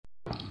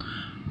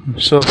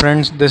So,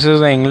 friends, this is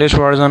the English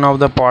version of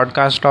the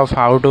podcast of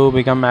how to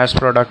become as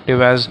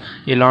productive as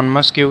Elon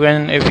Musk. You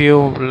can, if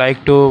you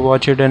like to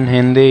watch it in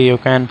Hindi, you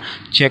can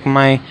check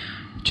my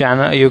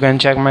channel. You can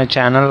check my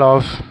channel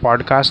of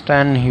podcast,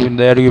 and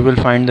there you will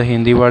find the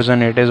Hindi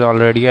version. It is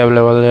already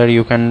available there.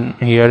 You can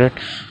hear it.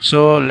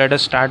 So, let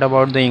us start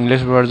about the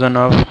English version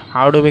of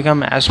how to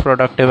become as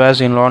productive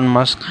as Elon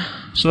Musk.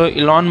 So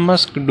Elon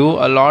Musk do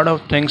a lot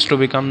of things to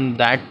become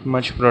that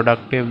much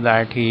productive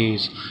that he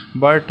is,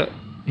 but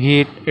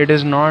it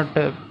is not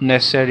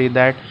necessary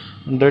that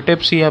the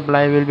tips he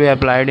apply will be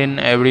applied in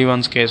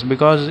everyone's case,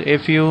 because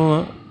if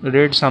you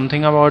read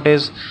something about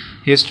his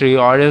history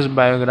or his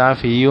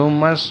biography, you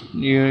must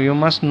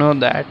know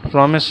that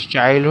from his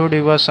childhood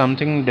he was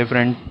something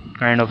different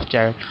kind of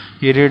child.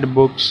 He read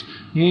books.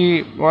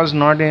 He was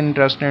not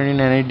interested in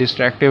any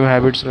distractive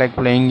habits like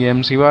playing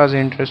games. He was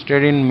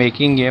interested in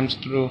making games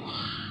through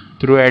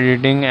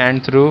editing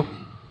and through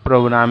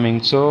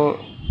programming. So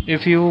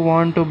if you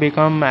want to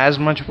become as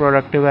much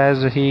productive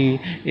as he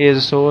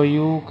is, so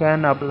you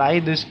can apply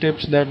these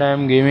tips that I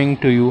am giving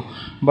to you,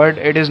 but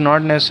it is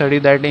not necessary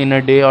that in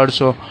a day or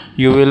so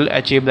you will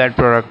achieve that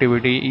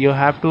productivity. You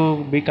have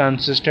to be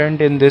consistent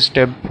in this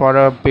step for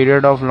a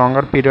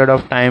longer period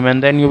of time,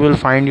 and then you will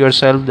find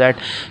yourself that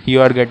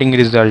you are getting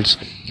results.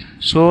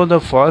 So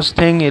the first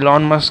thing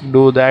Elon Musk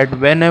do, that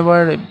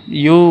whenever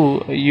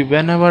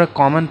a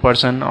common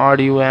person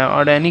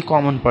or any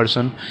common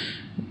person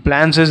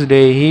plans his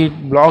day, he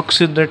blocks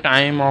the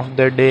time of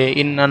the day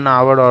in an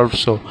hour or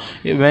so.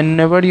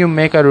 Whenever you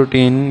make a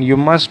routine, you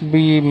must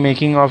be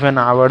making of an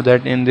hour,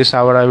 that in this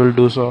hour I will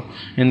do so,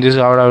 in this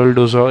hour I will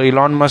do so.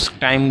 Elon Musk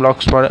time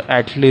blocks for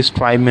at least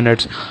 5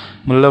 minutes.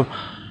 Matlab,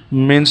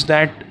 means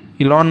that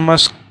Elon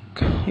Musk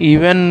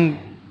even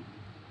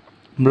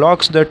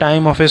blocks the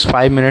time of his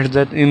 5 minutes,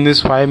 that in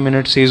this 5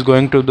 minutes he is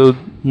going to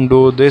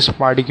do this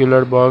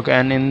particular work,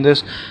 and in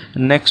this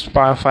next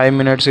 5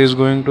 minutes he is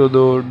going to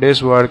do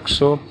this work.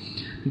 So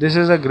this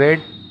is a great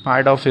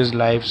part of his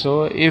life.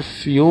 So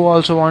if you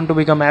also want to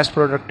become as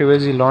productive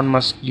as Elon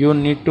Musk, you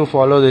need to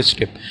follow this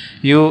tip.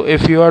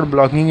 If you are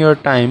blocking your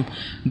time,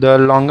 the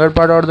longer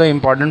part or the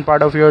important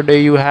part of your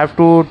day, you have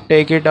to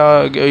take it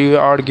or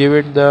give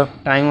it the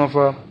time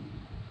of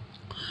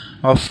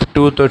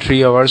 2 to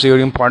 3 hours, your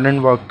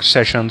important work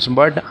sessions.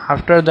 But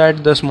after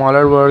that, the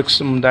smaller works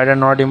that are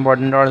not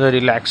important or the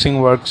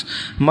relaxing works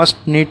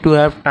must need to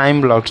have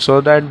time blocked,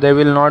 so that they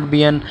will not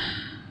be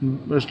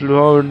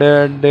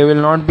they will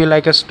not be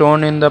like a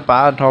stone in the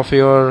path of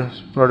your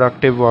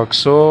productive work.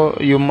 So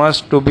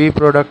to be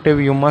productive,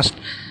 you must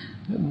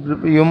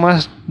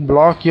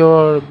block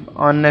your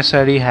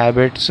unnecessary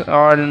habits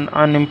or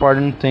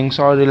unimportant things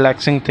or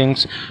relaxing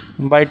things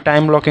by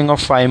time blocking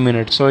of 5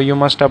 minutes. So you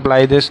must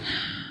apply this,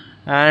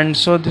 and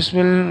so this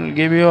will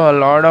give you a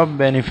lot of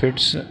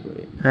benefits,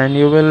 and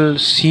you will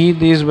see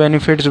these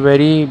benefits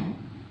very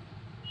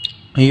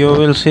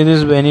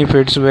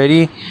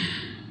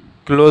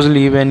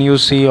closely when you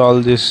see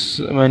all this,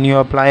 when you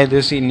apply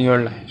this in your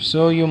life.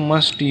 So you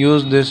must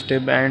use this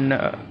tip,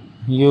 and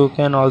you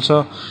can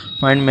also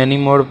find many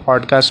more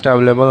podcasts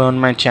available on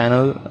my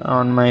channel,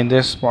 on my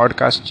this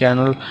podcast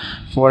channel,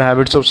 4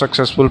 Habits of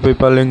Successful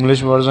People.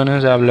 English version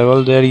is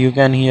available there. You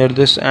can hear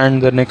this,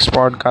 and the next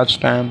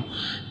podcast I am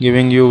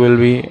giving you will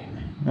be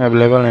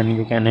available, and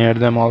you can hear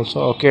them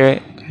also.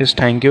 Okay guys,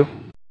 thank you.